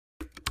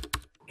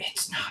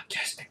It's not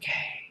just a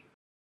game.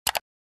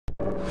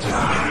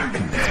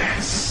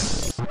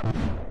 Darkness.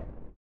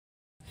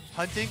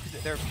 Hunting,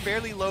 they're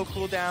fairly low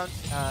cooldowns,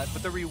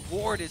 but the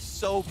reward is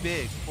so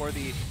big for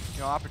the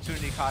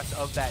opportunity cost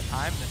of that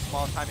time, the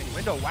small timing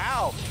window.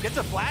 Wow, gets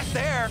a flash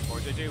there.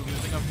 CoreJJ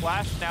losing a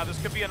flash. Now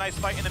this could be a nice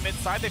fight in the mid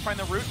side. They find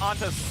the route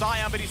onto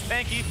Scion, but he's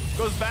tanky.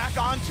 Goes back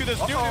onto this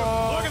dude.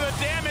 Look at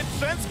the damage.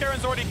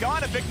 Svenskaren's already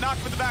gone. A big knock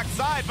for the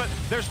backside, but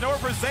there's nowhere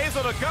for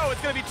Zazel to go.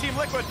 It's going to be Team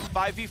Liquid.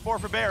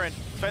 5v4 for Baron.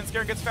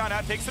 Svenskaren gets found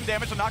out, takes some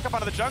damage. A knock up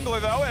onto the jungler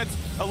though, and it's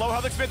a low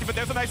health Xmithie, but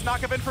there's a nice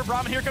knock up in for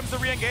Brahmin. Here comes the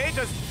re-engage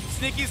as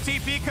Sneaky's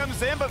TP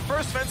comes in, but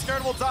first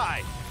Svenskaren will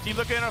die. Team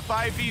looking at a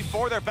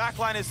 5v4, their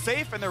backline is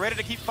safe and they're ready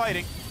to keep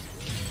fighting.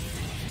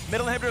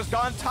 Middle inhibitor's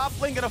gone, top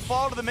lane gonna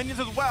fall to the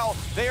minions as well.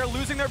 They are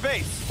losing their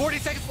base. 40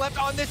 seconds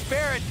left on this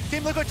Baron.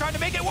 Team Liquid trying to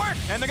make it work.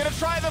 And they're gonna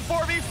try the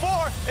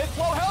 4v4. It's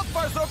low health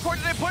bars, so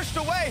CoreJJ pushed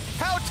away.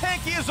 How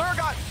tanky is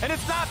Zergot? And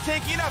it's not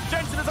tanky enough.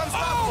 Jensen is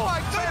unstoppable. Oh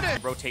my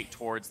goodness! Rotate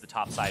towards the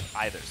top side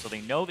either, so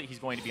they know that he's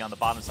going to be on the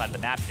bottom side of the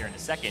map here in a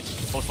second.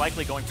 Most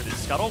likely going for the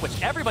scuttle,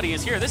 which everybody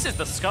is here. This is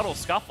the scuttle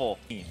scuffle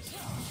teams.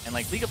 And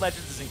like League of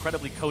Legends is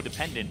incredibly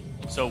codependent,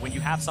 so when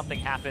you have something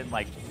happen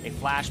like a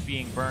flash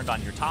being burned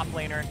on your top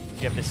laner,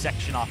 you have this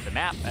section off the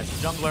map as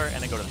a jungler, and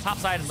then go to the top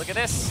side and look at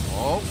this.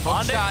 Oh,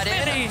 hook shot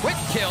in. Quick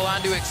kill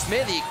onto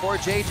Xmithie.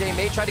 CoreJJ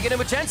may try to get him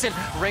with Jensen.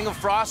 Ring of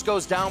Frost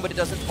goes down, but it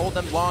doesn't hold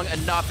them long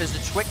enough as the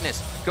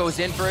Twickness goes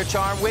in for a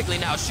charm. Wiggly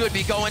now should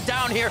be going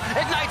down here.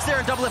 Ignites there,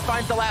 and Double Lift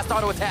finds the last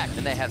auto attack.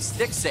 And they have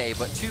Stick Save,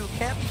 but 2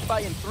 can't be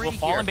fighting 3 well,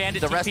 Fallen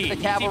Bandit The rest TP. of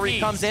the cavalry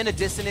comes in, a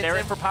dissonance They're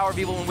in for Power of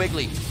Evil and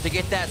Wiggly to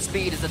get that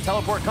speed. As the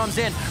teleport comes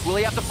in, will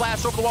he have to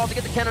flash over the wall to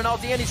get the cannon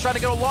ulti in? He's trying to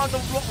go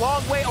the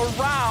long way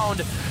around,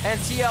 and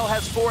TL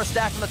has 4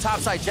 stacked on the top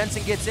side.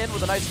 Jensen gets in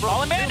with a nice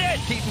Fallen Bandit!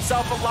 Keep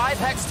himself alive,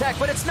 Hex Tech,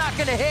 but it's not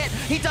gonna hit.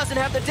 He doesn't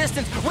have the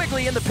distance.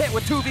 Wiggly in the pit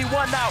with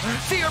 2v1 now.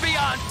 Fear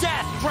Beyond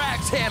Death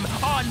drags him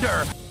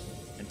under.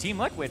 And Team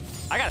Liquid,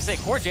 I gotta say,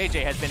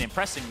 CoreJJ has been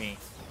impressing me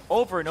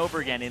over and over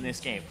again in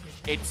this game.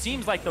 It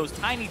seems like those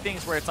tiny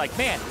things where it's like,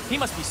 man, he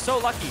must be so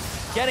lucky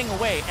getting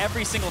away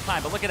every single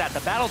time. But look at that,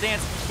 the battle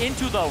dance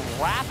into the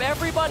wrap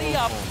everybody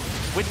up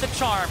with the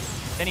charm.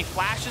 Then he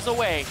flashes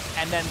away,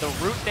 and then the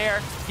root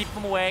there, keep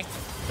him away.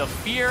 The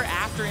fear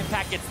after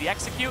impact gets the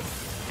execute,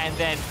 and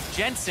then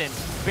Jensen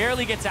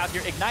barely gets out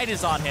here. Ignite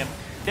is on him.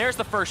 There's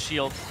the first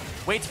shield,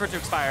 waits for it to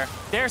expire.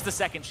 There's the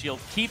second shield,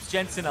 keeps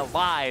Jensen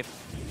alive.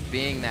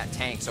 Being that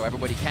tank, so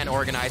everybody can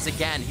organize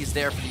again. He's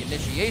there for the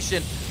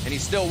initiation, and he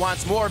still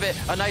wants more of it.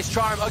 A nice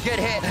charm, a good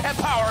hit, and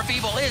Power of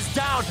Evil is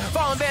down.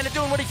 Fallen Bandit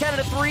doing what he can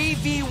in a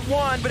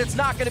 3v1, but it's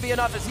not going to be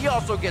enough as he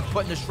also gets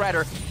put in a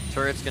shredder.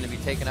 Turret's going to be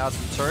taking out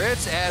some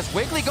turrets as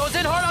Wiggly goes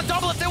in hard on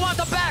Double Lift. They want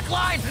the back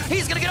line.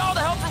 He's going to get all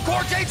the help from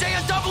CoreJJ,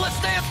 and Double Lift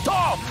stands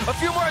tall. A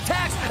few more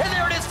attacks, and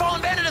there it is.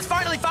 Fallen Bandit has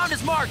finally found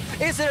his mark.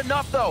 Is it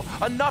enough, though?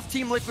 Enough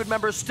Team Liquid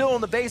members still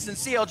in the base, and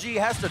CLG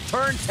has to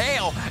turn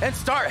tail and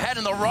start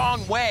heading the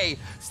wrong way.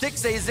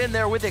 Stixay's in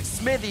there with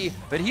Xmithie,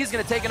 but he's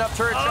going to take enough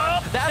turret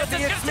shot. That'll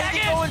be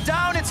Xmithie going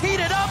down. It's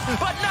heated up,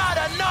 but not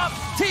enough.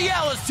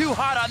 TL is too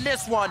hot on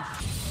this one.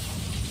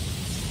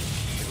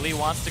 Wiggly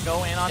wants to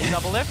go in on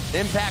Double Lift.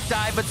 Impact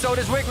dive, but so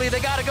does Wiggly. They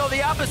got to go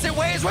the opposite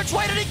ways. Which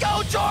way did he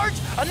go, George?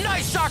 A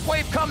nice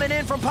shockwave coming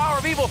in from Power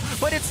of Evil,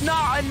 but it's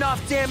not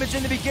enough damage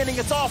in the beginning.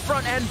 It's all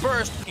front end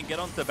burst. Can get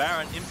onto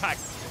Baron.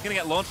 Impact gonna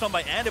get launched on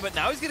by Ander, but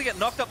now he's gonna get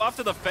knocked up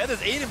after the feathers.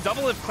 Aiden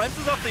Double Lift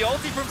cleanses off the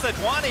ulti from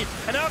Sejuani,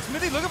 and now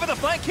Xmithie looking for the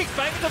flank, kicks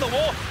back into the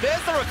wall. There's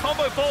the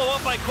combo follow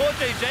up by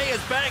CoreJJ as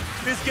Bang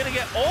is gonna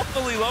get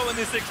awfully low in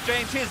this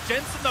exchange. Here's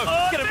Jensen though,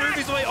 gonna move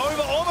his way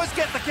over, almost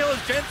gets the kill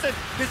as Jensen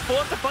is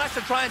forced to flash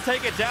to try and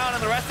take it down,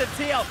 and the rest of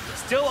TL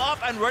still up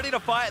and ready to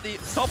fight. The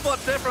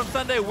support there from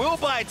Sunday will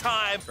buy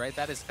time. Right,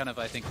 that is kind of,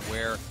 I think,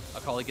 where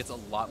Akali gets a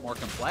lot more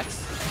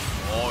complex.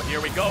 Oh,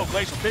 here we go.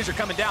 Glacial Fissure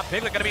coming down.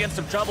 Piglet gonna be in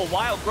some trouble.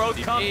 Wild Growth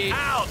comes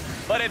out,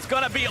 but it's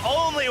gonna be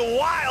only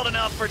wild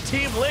enough for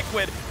Team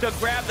Liquid to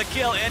grab the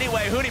kill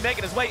anyway. Hootie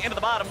making his way into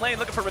the bottom lane,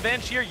 looking for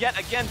revenge here yet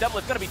again. Double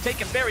is gonna be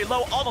taken very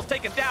low, almost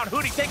taken down.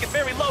 Hootie taken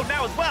very low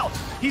now as well.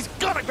 He's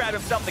gonna grab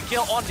himself the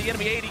kill on the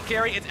enemy AD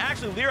carry. It's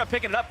actually Lyra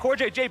picking it up.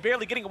 CoreJJ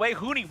barely getting away.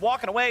 Hootie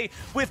walking away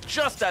with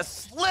just a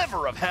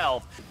sliver of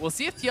health. We'll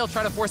see if TL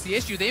try to force the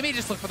issue. They may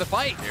just look for the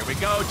fight. Here we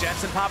go.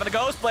 Jensen popping the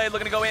Ghost Blade,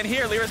 looking to go in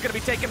here. Lyra's gonna be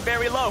taken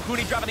very low.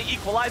 Hootie dropping the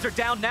Equalizer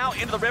down now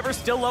into the river.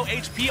 Still low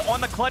HP on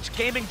the Clutch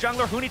Gaming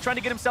jungler. Hootie trying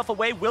to get himself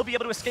away, will be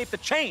able to escape the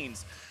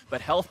chains. But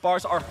health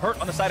bars are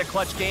hurt on the side of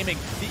Clutch Gaming.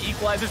 The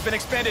Equalizer's been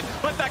expended,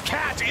 but the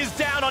catch is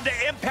down onto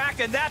Impact,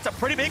 and that's a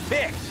pretty big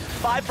pick.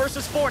 5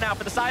 versus 4 now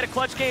for the side of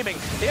Clutch Gaming.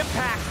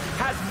 Impact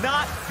has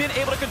not been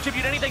able to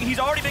contribute anything. He's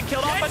already been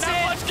killed off, but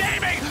now Clutch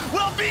Gaming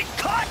will be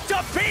cut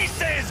to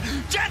pieces.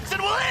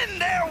 Jensen will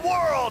end their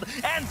world,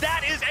 and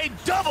that is a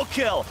double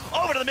kill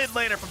over to the mid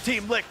laner from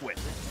Team Liquid.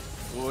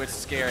 Ooh, it's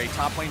scary.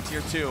 Top lane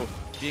tier 2.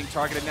 Being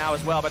targeted now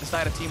as well by the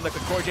side of Team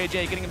Liquid.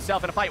 CoreJJ getting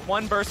himself in a fight.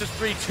 1 versus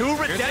 3. 2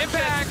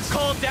 redemptions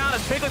called down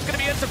as Piglet's going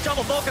to be in some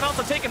trouble. Vulcan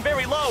also taken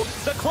very low.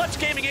 The Clutch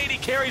Gaming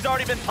AD carry's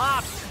already been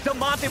popped.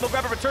 Damonte will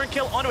grab a return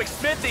kill onto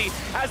Xmithy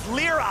as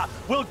Lyra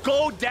will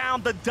go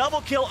down. The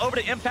double kill over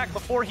to Impact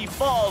before he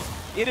falls.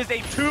 It is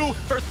a 2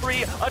 for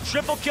 3, a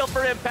triple kill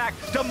for Impact.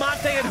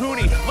 Damonte and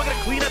Huni looking to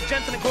clean up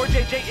Jensen and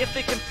CoreJJ if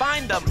they can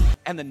find them.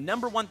 And the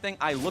number one thing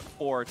I look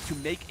for to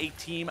make a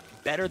team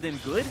better than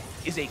good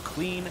is a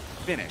clean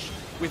finish.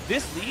 With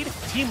this lead,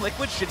 Team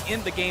Liquid should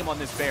end the game on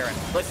this Baron.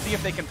 Let's see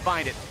if they can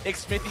find it.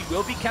 Xmithy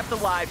will be kept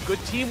alive. Good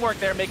teamwork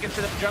there, making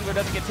sure that the jungler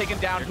doesn't get taken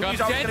down.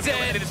 Huni's already going to be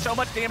eliminated. So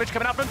much damage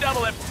coming out from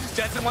Doublelift.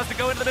 Jensen wants to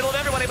go into the middle of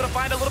everyone, able to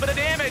find a little bit of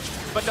damage.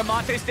 But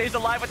Damonte stays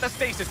alive with the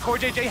stasis.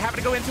 CoreJJ having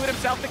to go into it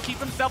himself to keep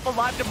himself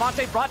alive.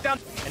 Damonte brought down.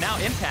 And now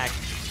Impact.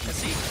 Let's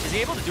see, is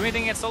he able to do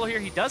anything against Solo here?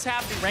 He does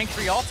have the rank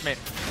 3 ultimate.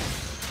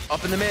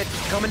 Up in the mid,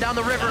 coming down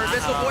the river.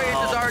 Missile Voyage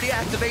is already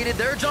activated.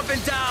 They're jumping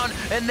down,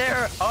 and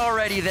they're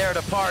already there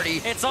to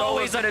party. It's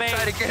always a bait.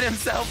 Try to get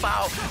himself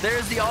out.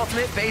 There's the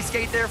ultimate base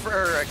gate there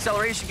or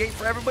acceleration gate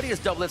for everybody as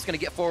Doublelift's going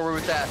to get forward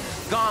with that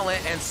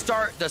gauntlet and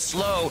start the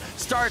slow,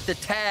 start the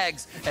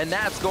tags, and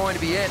that's going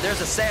to be it.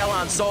 There's a sail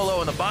on Solo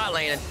in the bot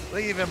lane.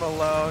 Leave him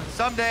alone.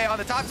 Someday on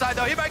the top side,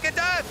 though, he might get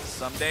done.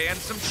 Someday in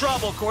some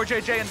trouble.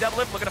 CoreJJ and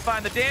Doublelift looking to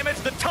find the damage.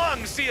 The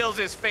tongue seals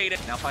his fate.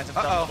 Now finds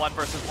himself in 1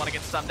 versus 1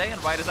 against Someday,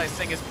 and right as I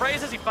sing his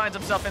praises, he finds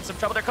himself in some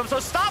trouble. There comes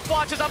those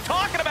stopwatches I'm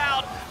talking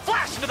about.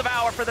 Flash into the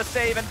Bower for the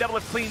save, and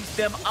Doublelift cleans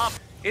them up.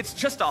 It's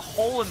just a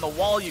hole in the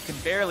wall you can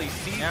barely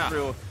see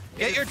through.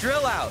 Get your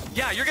drill out.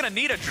 Yeah, you're going to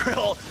need a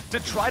drill to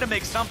try to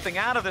make something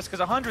out of this because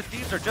 100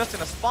 Thieves are just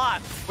in a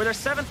spot where they're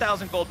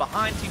 7,000 gold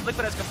behind. Team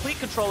Liquid has complete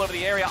control over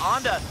the area.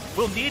 Onda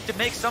will need to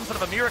make some sort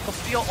of a miracle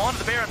steal onto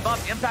the Baron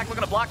buff. Impact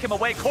looking to block him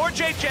away.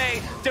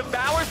 CoreJJ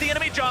devours the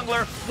enemy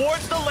jungler,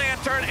 wards the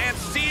lantern, and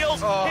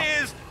seals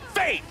his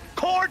fate.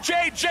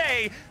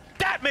 CoreJJ,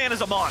 that man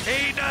is a monster.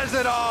 He does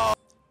it all.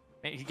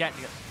 You got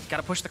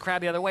to push the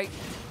crab the other way.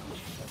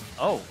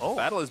 Oh.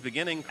 Battle is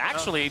beginning.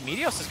 Actually,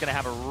 Meteos is going to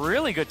have a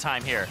really good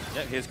time here.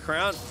 Yeah, his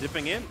crown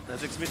dipping in.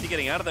 As Xmithy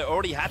getting out of there.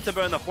 Already had to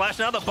burn the flash.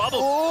 Now the bubble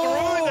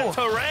through the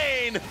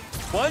terrain.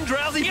 One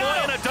drowsy boy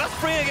and a dust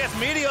spring against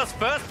Meteos.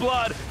 First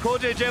blood.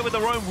 CoreJJ with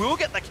the roam will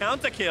get the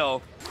counter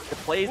kill. The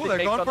plays they're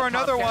going for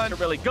another one. Are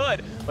really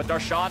good, but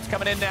Darshan's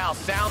coming in now.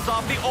 Sounds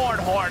off the Orn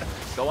Horn.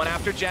 Going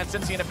after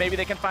Jensen, seeing if maybe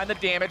they can find the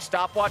damage.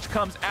 Stopwatch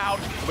comes out.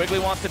 Wiggly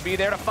wants to be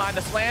there to find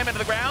the slam into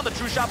the ground. The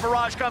true shot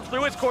barrage comes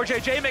through. It's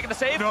CoreJJ making the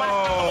save.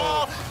 Flash down the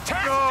wall.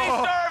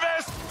 Taxi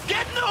service.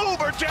 Get an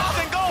Uber,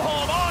 Jensen. Go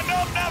home. Oh,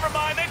 no, never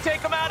mind. They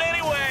take him out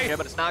anyway. Yeah,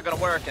 but it's not going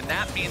to work, and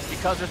that means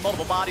because there's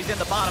multiple bodies in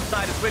the bottom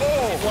side, as Wiggly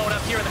is blown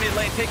up here in the mid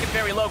lane, taken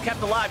very low,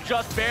 kept alive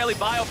just barely.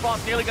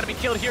 Biofrost nearly going to be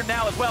killed here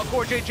now as well.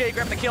 CoreJJ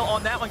grabbing the kill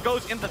on that one,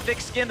 goes into the thick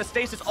skin. The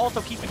stasis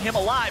also keeping him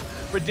alive.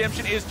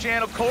 Redemption is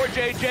channeled.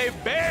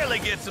 CoreJJ barely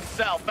gets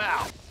himself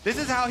out. This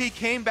is how he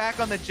came back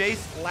on the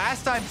Jace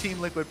last time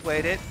Team Liquid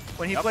played it,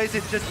 when he plays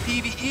it just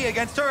PvE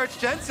against Turret.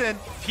 Jensen.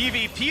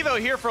 PvP though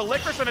here for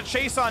Licorice, trying to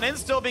chase on in,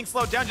 still being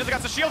slowed down. Jensen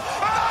got the shield.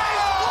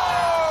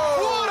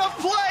 What a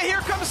play!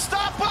 Here comes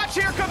Stopwatch,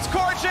 here comes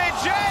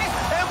CoreJJ,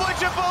 and would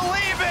you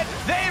believe it?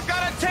 They've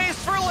got a taste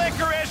for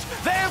Licorice.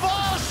 They've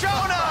all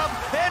shown up,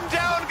 and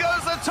down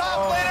goes the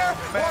top laner,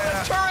 while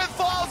the turret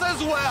falls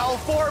as well.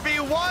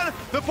 4v1,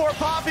 the poor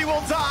Poppy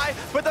will die,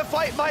 but the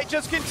fight might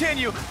just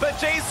continue. But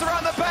Jace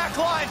around the back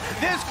line,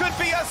 this could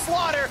be a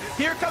slaughter.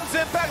 Here comes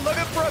Impact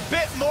looking for a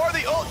bit more.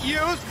 The ult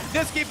used,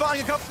 this keep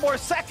buying a couple more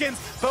seconds,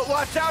 but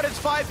watch out, it's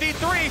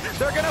 5v3.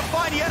 They're gonna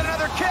find yet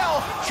another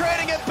kill.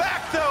 Trading it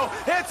back though,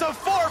 it's a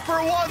 4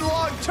 for 1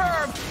 long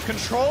term.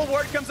 Control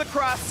ward comes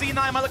across,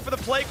 C9 might look for the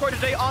play.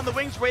 CoreJJ on the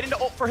wings, waiting to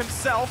ult for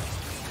himself.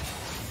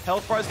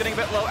 Health bar is getting a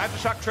bit low.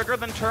 Aftershock trigger,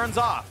 then turns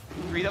off.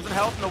 3,000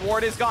 health, and the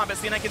ward is gone. But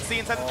C9 can see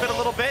inside the pit a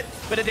little bit.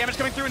 Bit of damage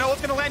coming through. No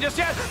one's going to land just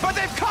yet. But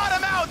they've caught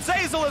him out.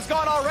 Zazel is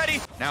gone already.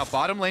 Now,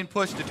 bottom lane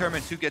push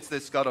determines who gets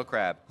this Scuttle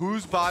Crab.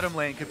 Whose bottom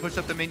lane can push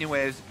up the minion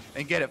waves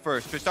and get it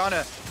first?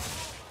 Tristana.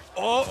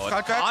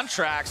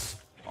 Contracts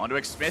onto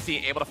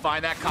Xmithy, able to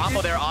find that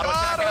combo there. Auto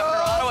attack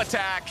after auto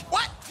attack.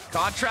 What?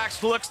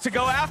 Contracts looks to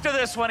go after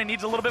this one. He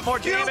needs a little bit more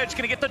damage.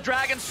 Gonna get the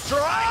Dragon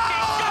Strike.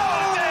 He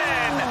goes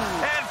in!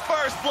 And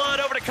first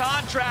blood over to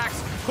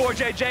Contracts.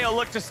 CoreJJ will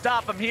look to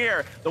stop him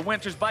here. The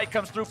Winter's Bite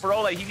comes through for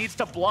Ole. He needs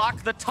to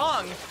block the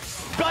tongue,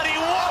 but he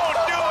won't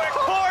do it.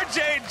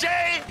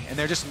 CoreJJ! And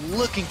they're just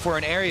looking for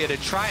an area to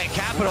try and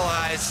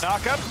capitalize.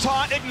 Knock up,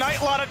 taunt,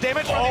 ignite, a lot of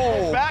damage.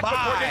 Back, but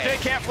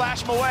CoreJJ can't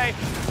flash him away.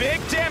 Big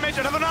damage,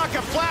 another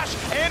knock-up, flash,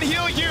 and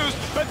he'll use,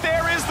 but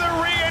there is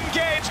the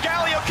re-engage.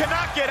 Galio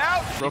cannot get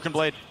out. Broken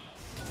Blade,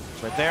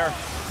 right there.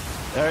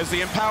 There's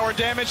the empower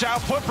damage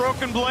output.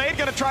 Broken Blade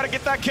gonna try to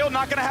get that kill,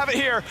 not gonna have it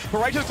here. But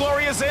Righteous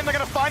Glory is in, they're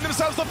gonna find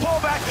themselves the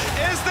pullback.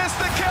 Is this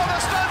the kill? The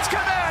stuns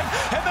come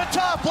in, and the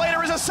top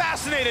laner is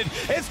assassinated.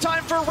 It's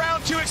time for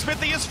round 2.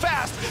 Xmithy is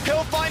fast.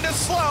 He'll find a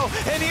slow,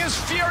 and he is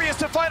furious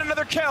to find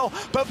another kill,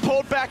 but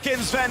pulled back in.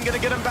 Sven gonna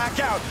get him back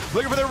out.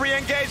 Looking for the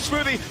re-engage.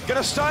 Smoothie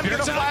gonna stun,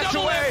 gonna flash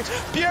away.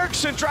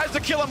 Bjergsen tries to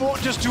kill him,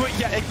 won't just do it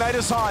yet. Ignite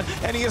is on,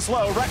 and he is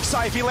low.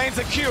 Rek'Sai, if he lands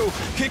a Q,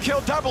 can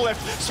kill Doublelift.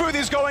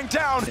 Smoothie's going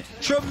down.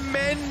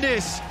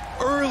 Tremendous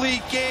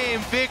early game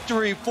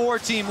victory for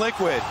Team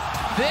Liquid.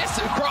 This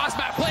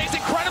cross-map play is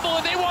incredible,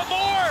 and they want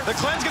more! The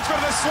cleanse gets rid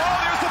of the slow.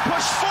 There's the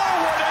push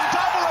forward and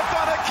double up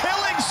on a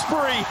killing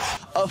spree.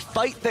 A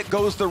fight that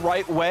goes the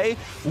right way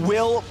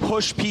will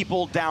push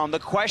people down. The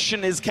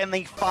question is, can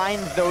they find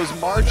those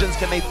margins?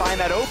 Can they find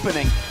that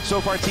opening? So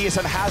far,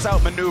 TSM has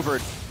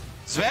outmaneuvered.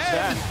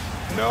 Sven.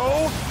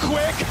 No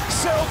quick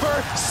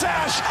silver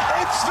sash.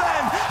 It's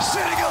Sven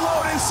sitting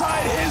alone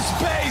inside his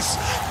base.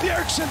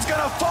 Bjergsen's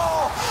gonna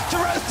fall. The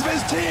rest of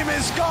his team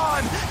is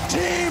gone.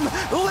 Team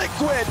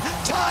Liquid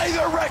tie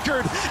the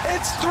record.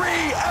 It's 3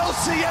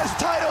 LCS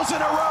titles in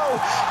a row.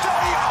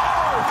 They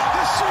are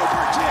the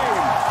super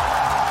team.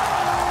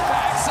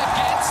 Backs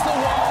against the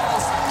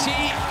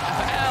walls.